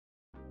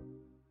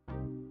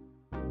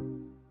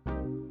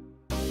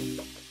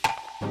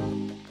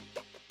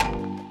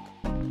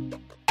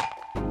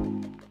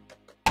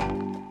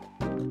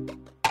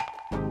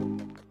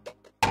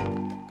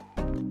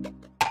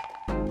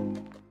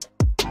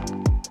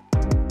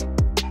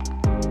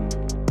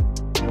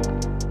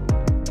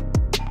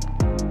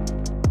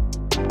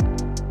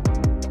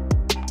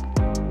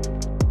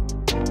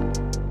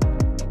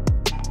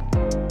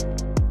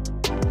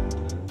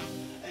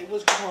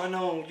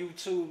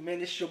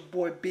man? It's your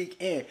boy Big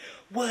N.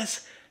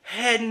 What's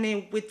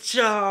happening with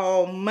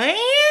y'all, man?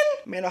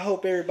 Man, I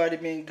hope everybody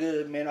been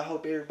good, man. I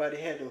hope everybody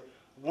had a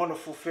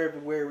wonderful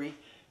February,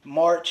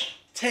 March.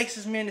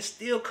 Texas, man, it's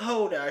still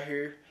cold out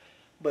here,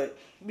 but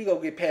we gonna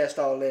get past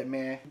all that,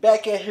 man.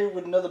 Back at here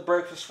with another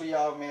breakfast for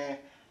y'all, man.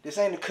 This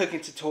ain't a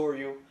cooking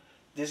tutorial.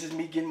 This is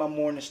me getting my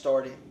morning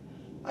started.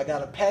 I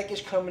got a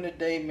package coming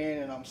today,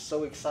 man, and I'm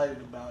so excited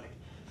about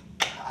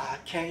it. I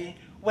can't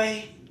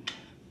wait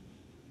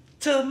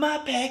till my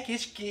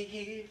package get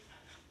here.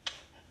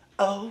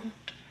 Oh,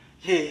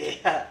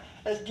 yeah.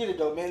 Let's get it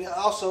though, man.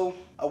 Also,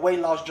 a weight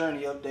loss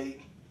journey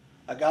update.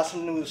 I got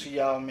some news for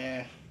y'all,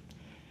 man.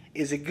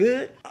 Is it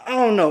good? I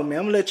don't know, man.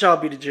 I'm gonna let y'all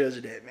be the judge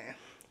of that, man.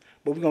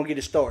 But we're gonna get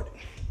it started.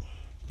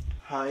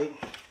 Alright.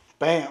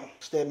 Bam.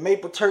 It's that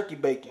maple turkey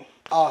bacon.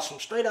 Awesome.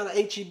 Straight out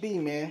of HEB,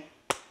 man.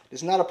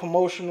 It's not a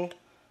promotional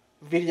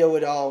video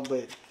at all,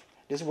 but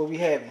this is what we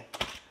having.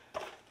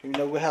 You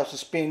know, we'll have some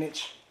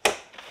spinach,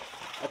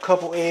 a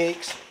couple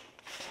eggs.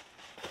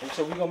 And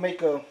so we're gonna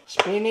make a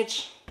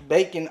spinach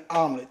bacon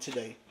omelet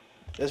today.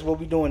 That's what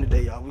we're doing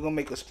today, y'all. We're gonna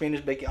make a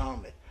spinach bacon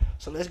omelet.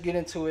 So let's get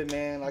into it,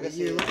 man. Like I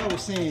said, like I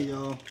was saying,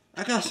 y'all,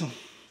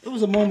 it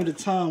was a moment of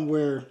time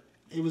where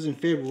it was in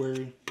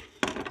February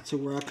to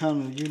where I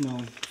kind of, you know,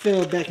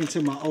 fell back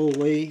into my old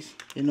ways.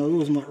 You know, it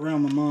was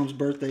around my mom's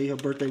birthday. Her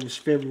birthday was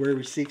February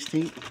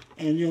 16th.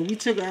 And, you know, we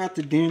took her out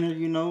to dinner,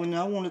 you know, and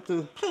I wanted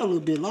to play a little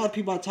bit. A lot of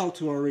people I talked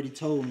to already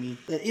told me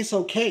that it's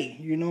okay,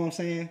 you know what I'm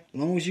saying? As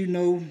long as you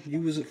know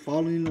you was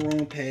following in the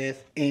wrong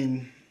path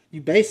and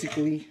you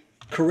basically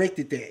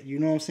corrected that, you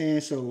know what I'm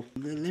saying? So,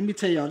 let me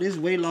tell y'all, this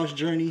weight loss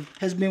journey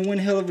has been one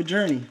hell of a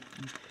journey.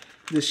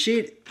 The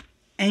shit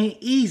ain't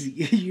easy,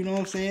 you know what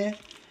I'm saying?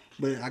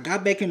 But I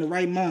got back in the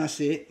right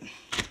mindset.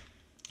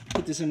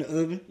 Put this in the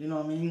oven, you know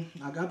what I mean?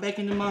 I got back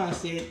in the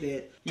mindset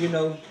that, you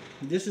know,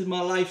 this is my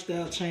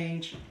lifestyle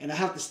change and I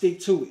have to stick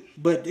to it.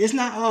 But it's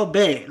not all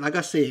bad, like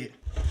I said.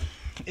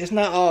 It's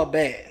not all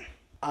bad.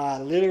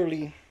 I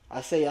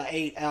say I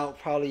ate out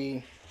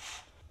probably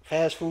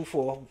fast food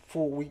for a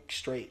full week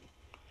straight.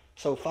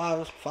 So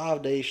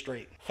five days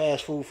straight.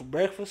 Fast food for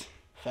breakfast,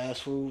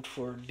 fast food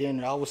for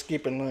dinner. I was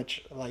skipping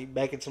lunch, like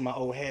back into my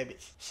old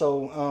habits.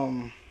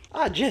 So,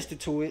 I adjusted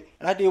to it,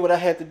 and I did what I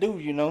had to do,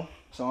 you know.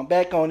 So I'm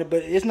back on it,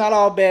 but it's not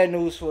all bad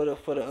news for the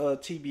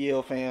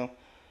TBL fam.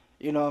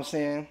 You know what I'm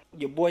saying?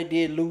 Your boy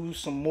did lose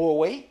some more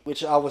weight,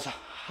 which I was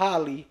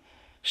highly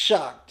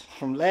shocked.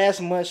 From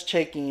last month's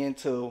check-in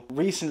to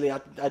recently,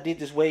 I did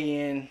this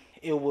weigh-in.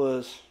 It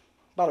was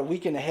about a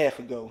week and a half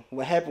ago.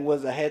 What happened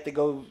was I had to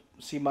go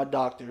see my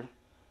doctor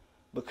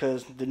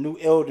because the new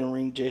Elden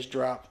Ring just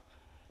dropped.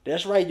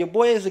 That's right, your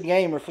boy is a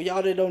gamer. For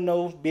y'all that don't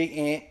know, Big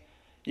Ant,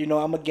 you know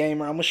I'm a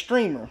gamer. I'm a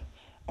streamer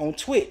on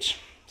Twitch.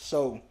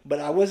 So, but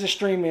I wasn't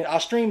streaming. I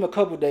streamed a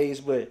couple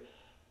days, but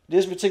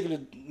this particular,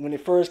 when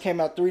it first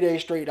came out 3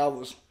 days straight, I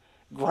was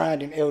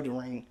grinding Elden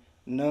Ring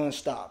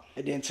non-stop.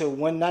 And then until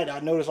one night, I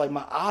noticed like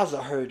my eyes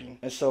are hurting.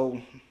 And so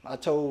I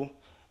told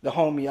the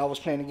homie I was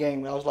playing the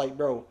game, I was like,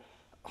 bro,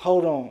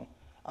 hold on.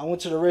 I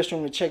went to the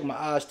restroom to check my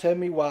eyes. Tell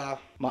me why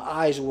my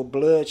eyes were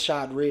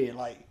bloodshot red.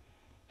 Like,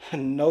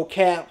 no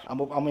cap. I'm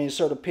going to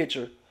insert a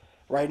picture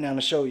right now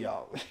to show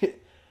y'all.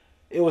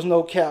 It was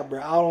no cap,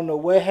 bro. I don't know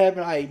what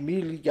happened. I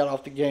immediately got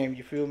off the game,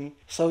 you feel me?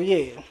 So,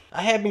 yeah,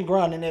 I have been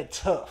grinding that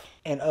tough.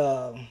 And,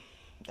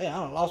 yeah,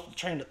 I done lost the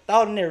train of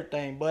thought and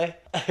everything, boy.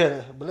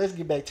 But let's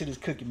get back to this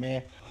cookie,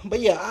 man. But,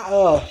 yeah,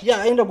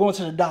 I ended up going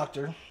to the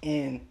doctor.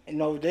 And, you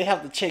know, they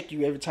have to check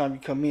you every time you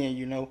come in,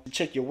 you know, to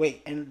check your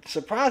weight. And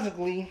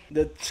surprisingly,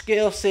 the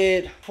scale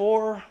said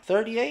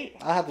 438.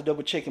 I have to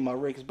double check in my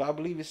records, but I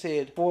believe it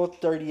said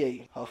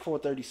 438 or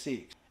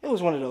 436. It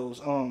was one of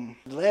those.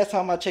 The last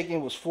time I checked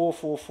in was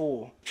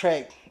 444.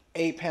 Tracked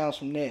 8 pounds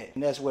from that,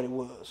 and that's what it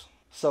was.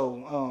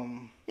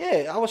 So,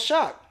 yeah, I was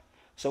shocked.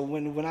 So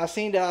when I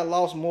seen that I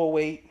lost more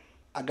weight,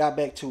 I got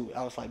back to it.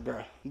 I was like,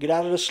 bruh, get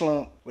out of the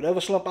slump. Whatever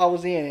slump I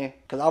was in,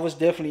 because I was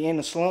definitely in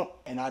the slump,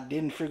 and I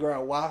didn't figure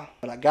out why.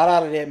 But I got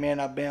out of that, man.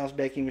 I bounced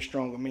back even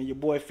stronger, man. Your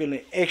boy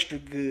feeling extra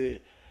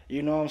good.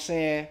 You know what I'm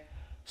saying?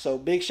 So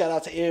big shout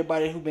out to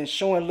everybody who been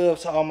showing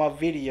love to all my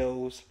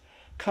videos.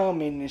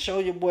 Comment and show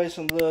your boy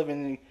some love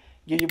and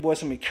give your boy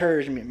some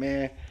encouragement,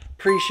 man.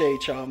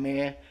 Appreciate y'all,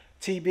 man.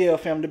 TBL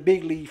fam, the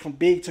big league from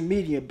big to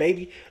medium,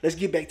 baby. Let's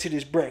get back to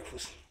this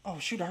breakfast. Oh,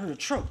 shoot, I heard a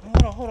truck.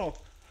 Hold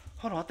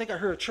on. I think I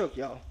heard a truck,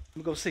 y'all. Let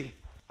me go see.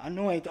 I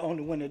know I ain't the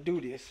only one to do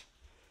this.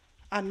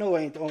 I know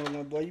I ain't the only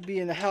one, boy. You be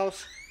in the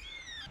house.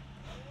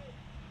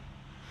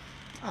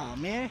 Oh,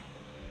 man.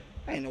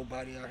 Ain't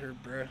nobody out here,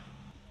 bruh.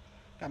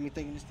 Got me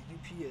thinking it's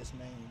the UPS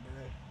man,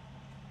 bruh.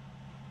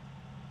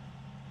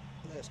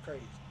 That's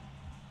crazy.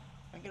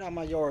 Get out of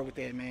my yard with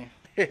that, man.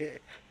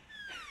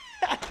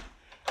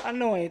 I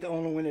know I ain't the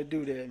only one to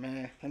do that,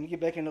 man. Let me get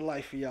back into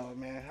life for y'all,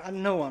 man. I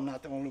know I'm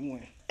not the only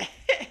one.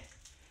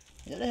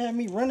 Yeah, they had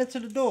me running to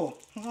the door.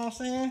 You know what I'm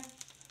saying?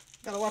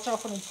 Gotta watch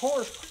out for them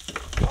porch.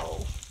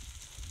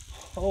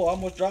 Oh, I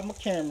almost dropped my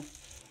camera.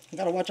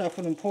 Gotta watch out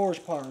for them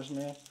porch cars,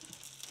 man.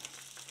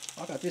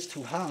 I got this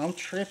too high. I'm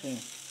tripping.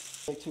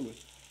 Back to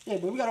it. Yeah,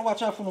 but we gotta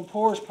watch out for them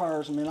porch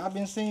pirates, man. I've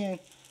been seeing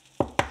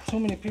too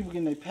many people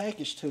getting their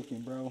package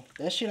taken, bro.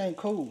 That shit ain't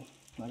cool.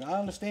 Like, I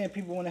understand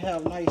people want to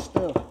have nice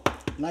stuff,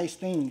 nice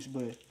things,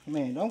 but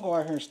man, don't go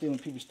out here and stealing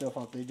people's stuff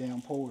off their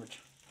damn porch.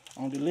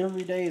 On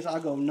delivery days, I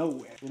go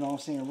nowhere. You know what I'm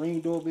saying? Ring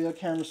doorbell,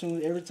 camera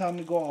soon. Every time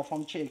we go off,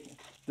 I'm checking.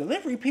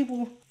 Delivery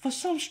people, for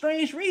some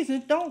strange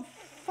reason, don't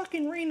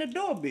fucking ring the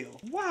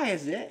doorbell. Why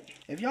is that?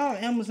 If y'all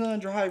Amazon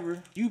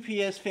driver,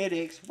 UPS,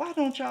 FedEx, why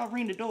don't y'all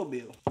ring the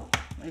doorbell?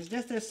 It's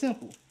just that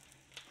simple.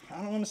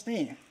 I don't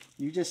understand.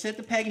 You just set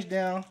the package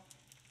down,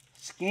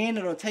 scan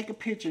it or take a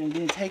picture and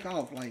then take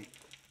off. Like,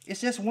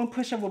 it's just one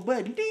push of a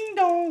button. Ding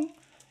dong.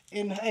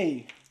 And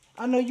hey,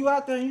 I know you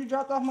out there and you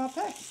dropped off my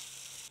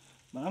package.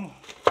 But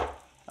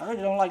I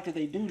really don't like that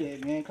they do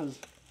that, man, because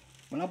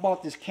when I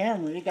bought this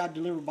camera, it got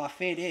delivered by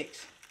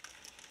FedEx.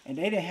 And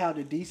they didn't have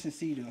the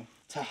decency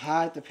to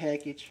hide the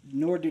package,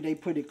 nor did they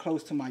put it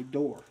close to my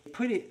door. They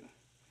put it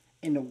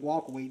in the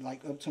walkway,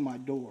 like up to my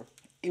door.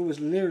 It was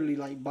literally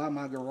like by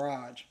my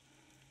garage.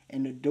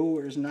 And the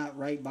door is not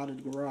right by the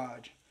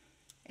garage.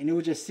 And it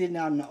was just sitting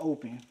out in the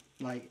open.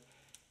 Like,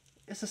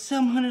 it's a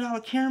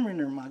 $700 camera in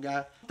there, my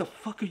guy. What the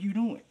fuck are you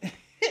doing? I'm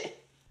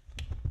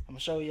gonna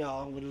show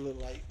y'all what it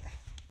look like.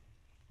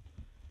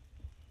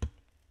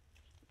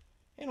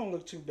 It don't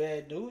look too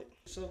bad, do it?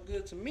 So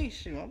good to me.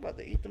 Shoot, I'm about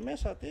to eat the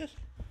mess out this.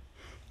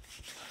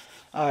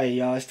 Alright,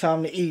 y'all. It's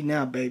time to eat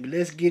now, baby.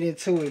 Let's get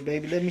into it,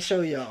 baby. Let me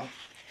show y'all.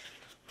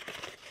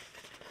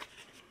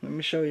 Let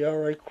me show y'all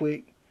right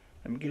quick.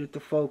 Let me get it to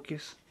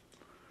focus.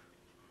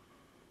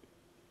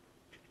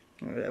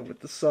 Look at that with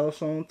the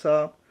sauce on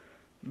top.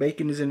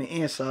 Bacon is in the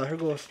inside. Here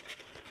goes.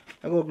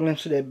 I go a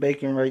glimpse of that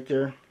bacon right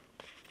there.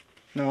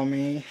 Know what I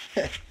mean?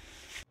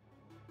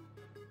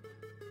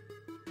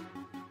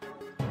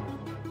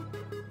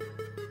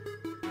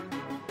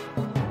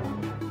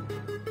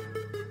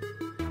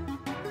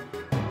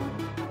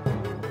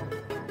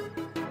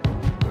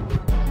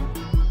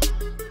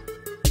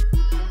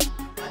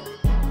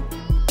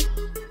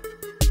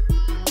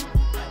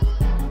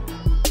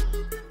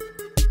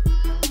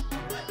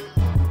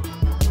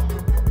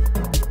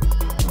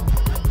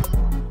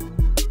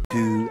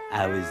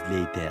 Hours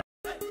later.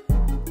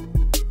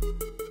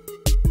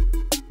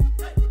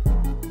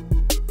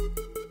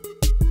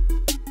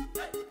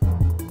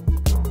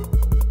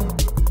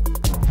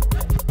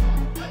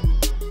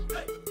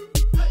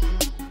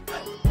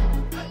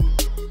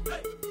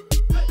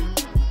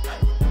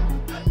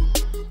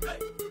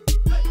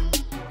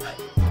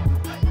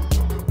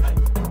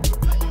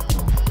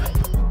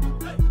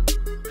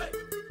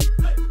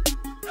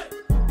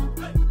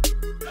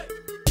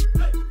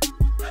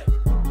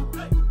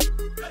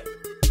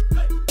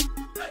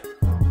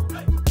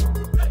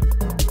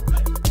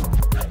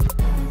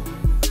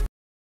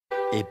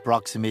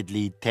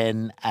 Approximately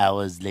 10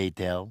 hours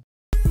later.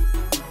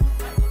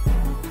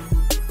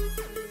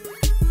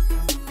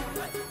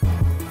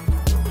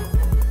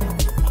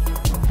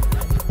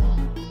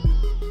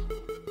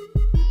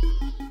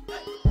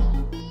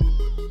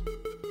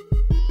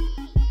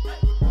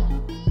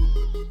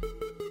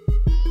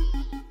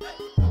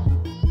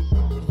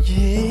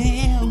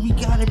 Yeah, we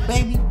got it,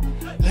 baby.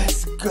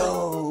 Let's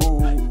go.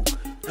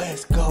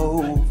 Let's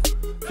go.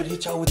 Gonna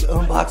hit y'all with the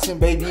unboxing,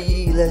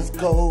 baby. Let's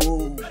go.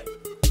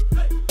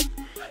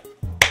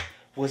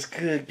 What's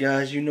good,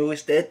 guys? You know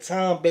it's that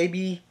time,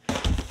 baby.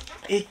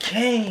 It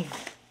came.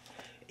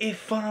 It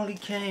finally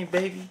came,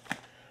 baby.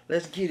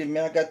 Let's get it,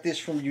 man. I got this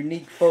from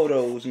Unique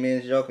Photos, man.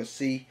 As y'all can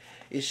see,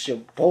 it's your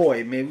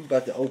boy, man. We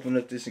about to open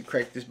up this and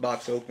crack this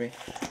box open.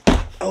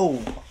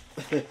 Oh,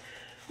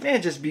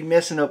 man, just be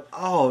messing up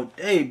all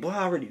day, boy.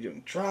 I already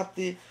done dropped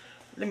it.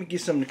 Let me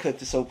get something to cut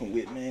this open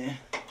with, man.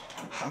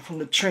 I'm from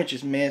the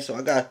trenches, man, so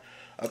I got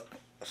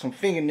some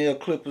fingernail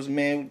clippers,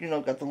 man. You know,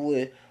 got the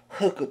little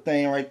hooker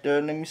thing right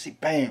there. Let me see.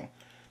 Bam.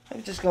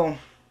 I'm just gonna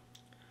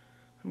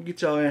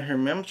get y'all in here,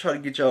 man. I'm trying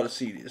to get y'all to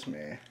see this,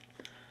 man.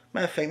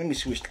 Matter of fact, let me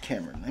switch the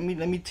camera. Let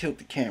me tilt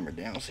the camera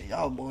down so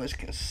y'all boys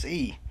can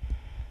see.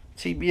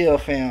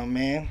 TBL fam,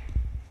 man.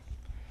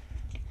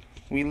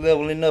 We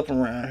leveling up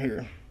around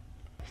here.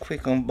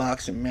 Quick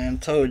unboxing, man.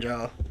 Told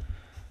y'all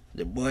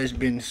the boys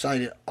been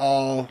excited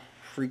all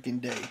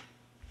freaking day.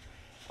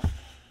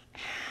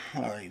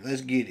 Alright, let's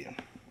get it.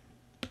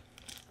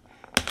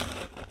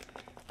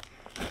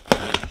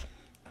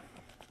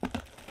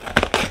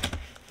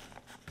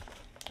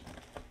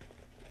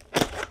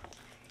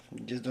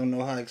 Just don't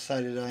know how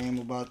excited I am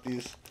about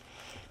this.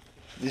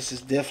 This is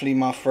definitely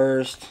my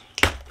first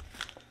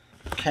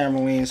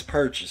camera lens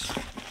purchase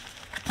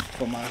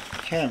for my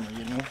camera,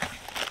 you know.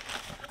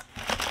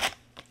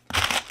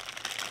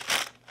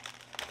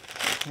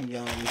 And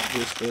all this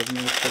good stuff,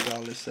 man. Let's check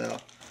all this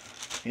out.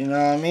 You know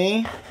what I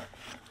mean?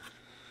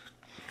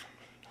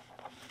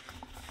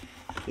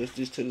 Put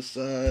this to the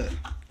side.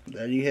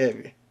 There you have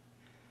it.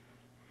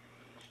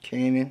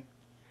 Canon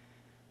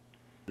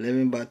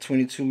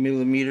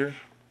 11-by-22mm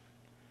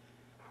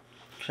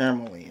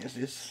camera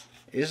lens.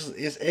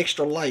 It's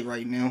extra light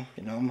right now.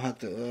 You know, I'm gonna have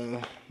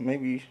to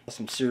maybe put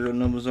some serial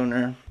numbers on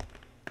there.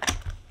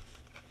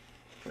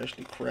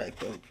 Freshly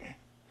cracked open.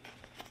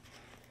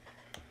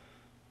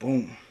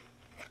 Boom.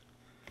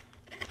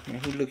 Man,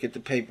 who look at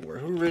the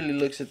paperwork? Who really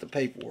looks at the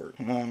paperwork?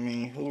 You know what I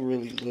mean? Who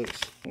really looks?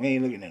 We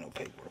ain't looking at no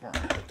paperwork. All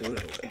right, throw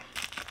it away.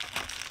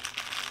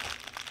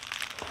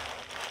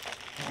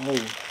 Oh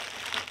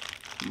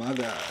my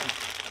God.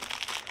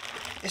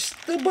 It's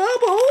the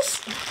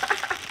bubbles.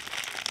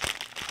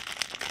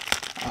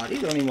 Oh,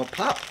 these don't even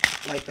pop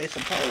like they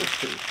supposed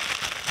to.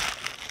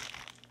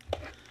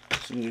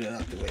 Smooth it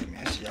out the way,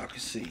 man, so y'all can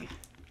see.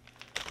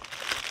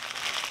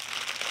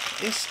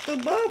 It's the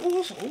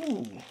bubbles.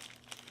 Ooh.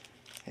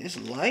 It's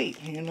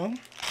light, you know.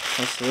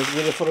 Let's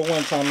get it for the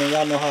one time, man.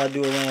 Y'all know how I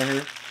do it around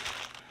here.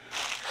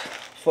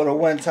 For the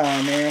one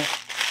time, man.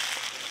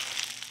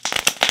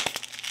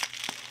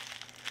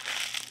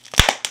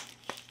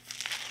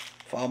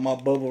 For all my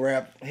bubble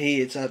wrap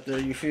heads out there,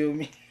 you feel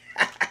me?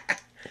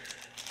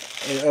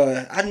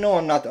 And, I know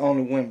I'm not the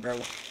only one, bro.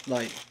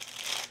 Like,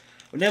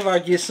 whenever I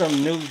get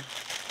something new,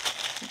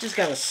 you just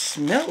gotta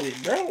smell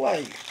it, bro.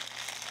 Like,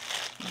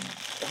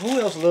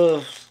 who else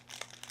loves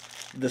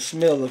the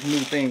smell of new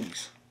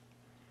things?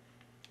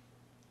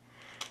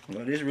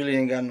 Well, this really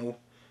ain't got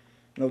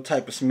no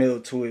type of smell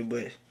to it,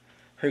 but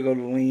here go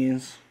the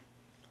lens.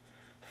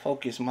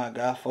 Focus, my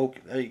guy,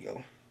 focus. There you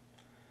go.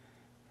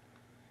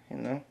 You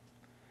know,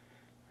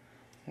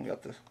 we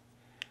got the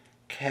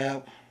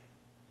cap,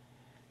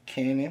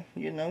 Canon.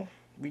 You know,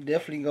 we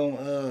definitely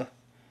gonna.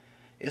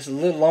 It's a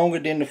little longer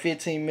than the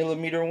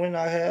 15mm one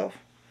I have,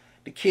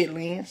 the kit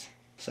lens.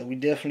 So we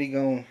definitely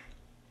gonna.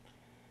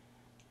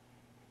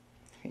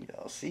 Can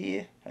y'all see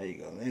it? There you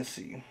go. Let's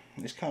see.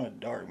 It's kind of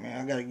dark,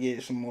 man. I gotta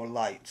get some more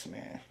lights,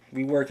 man.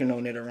 We working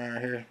on it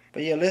around here.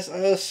 But yeah,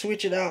 let's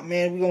switch it out,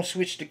 man. We gonna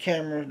switch the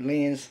camera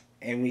lens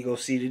and we gonna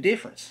see the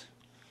difference.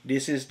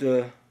 This is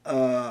the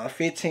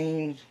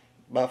 15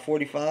 by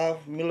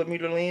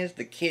 45mm lens,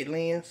 the kit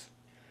lens,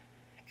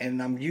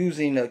 and I'm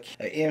using a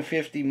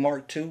M50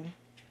 Mark II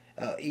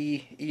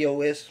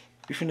EOS.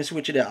 We finna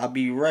switch it out. I'll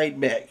be right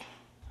back.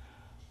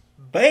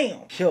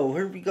 Bam! Yo,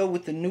 here we go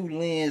with the new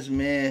lens,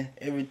 man.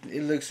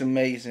 It looks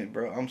amazing,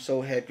 bro. I'm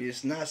so happy.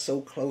 It's not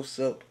so close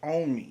up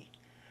on me.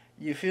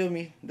 You feel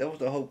me? That was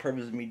the whole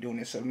purpose of me doing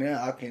it. So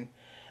now I can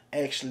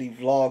actually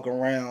vlog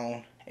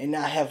around and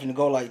not having to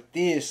go like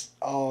this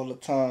all the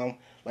time,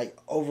 like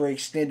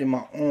overextending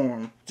my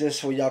arm just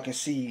so y'all can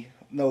see,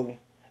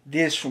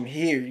 this from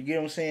here. You get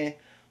what I'm saying?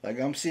 Like,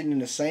 I'm sitting in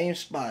the same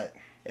spot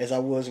as I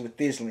was with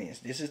this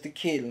lens. This is the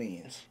kit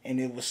lens, and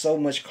it was so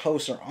much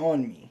closer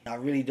on me. I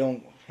really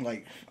don't,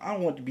 like, I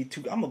don't want it to be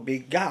too, I'm a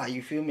big guy,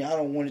 you feel me? I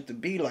don't want it to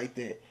be like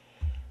that.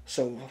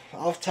 So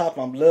off top,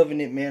 I'm loving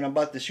it, man. I'm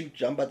about to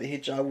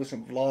hit y'all with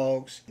some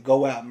vlogs.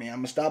 Go out, man. I'm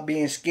gonna stop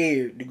being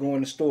scared to go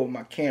in the store with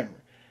my camera.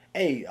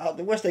 Hey,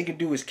 the worst they can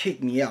do is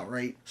kick me out,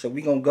 right? So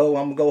I'm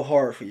gonna go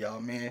hard for y'all,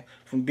 man.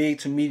 From big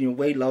to medium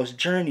weight loss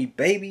journey,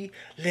 baby.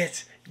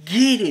 Let's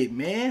get it,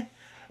 man.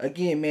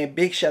 Again, man,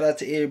 big shout out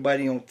to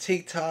everybody on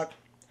TikTok.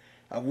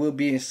 I will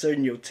be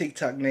inserting your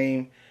TikTok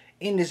name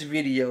in this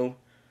video.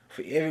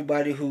 For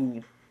everybody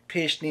who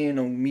pitched in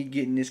on me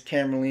getting this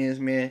camera lens,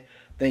 man,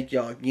 thank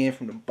y'all again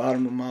from the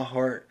bottom of my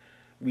heart.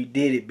 We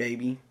did it,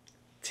 baby.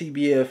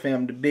 TBL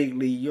fam, the big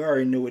league. You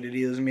already know what it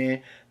is,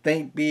 man.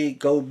 Think big,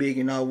 go big,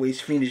 and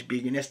always finish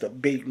big. And that's the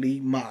big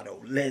league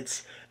motto.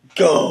 Let's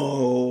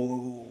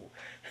go.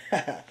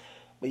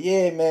 But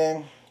yeah,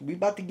 man, we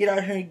about to get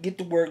out here and get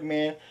to work,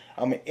 man.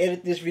 I'm going to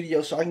edit this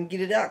video so I can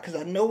get it out because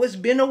I know it's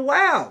been a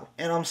while.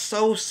 And I'm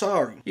so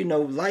sorry. You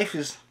know, life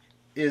is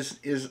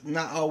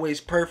not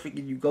always perfect,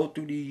 and you go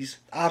through these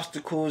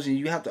obstacles and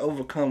you have to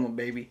overcome them,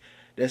 baby.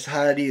 That's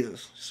how it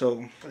is.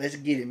 So let's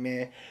get it,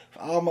 man. For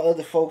all my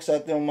other folks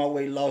out there on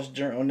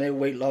their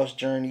weight loss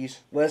journeys,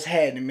 what's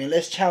happening, man?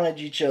 Let's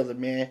challenge each other,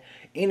 man.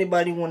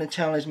 Anybody want to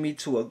challenge me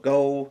to a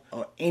goal,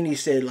 or any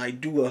said like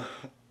do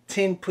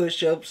 10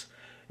 push-ups,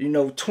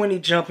 20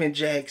 jumping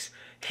jacks?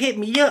 Hit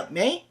me up,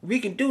 man. We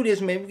can do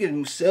this, man. We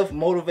can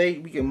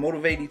self-motivate. We can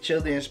motivate each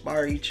other,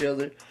 inspire each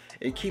other,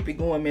 and keep it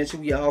going, man, so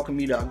we all can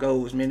meet our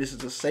goals, man. This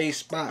is a safe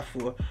spot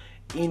for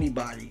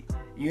anybody.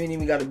 You ain't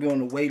even got to be on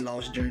the weight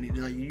loss journey.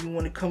 Like, you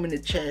want to come in the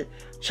chat,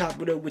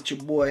 chop it up with your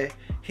boy,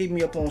 hit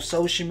me up on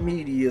social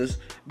medias.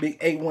 Big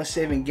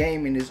 817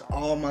 Gaming is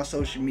all my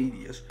social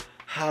medias.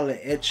 Holla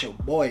at your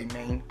boy,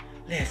 man.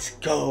 Let's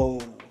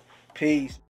go. Peace.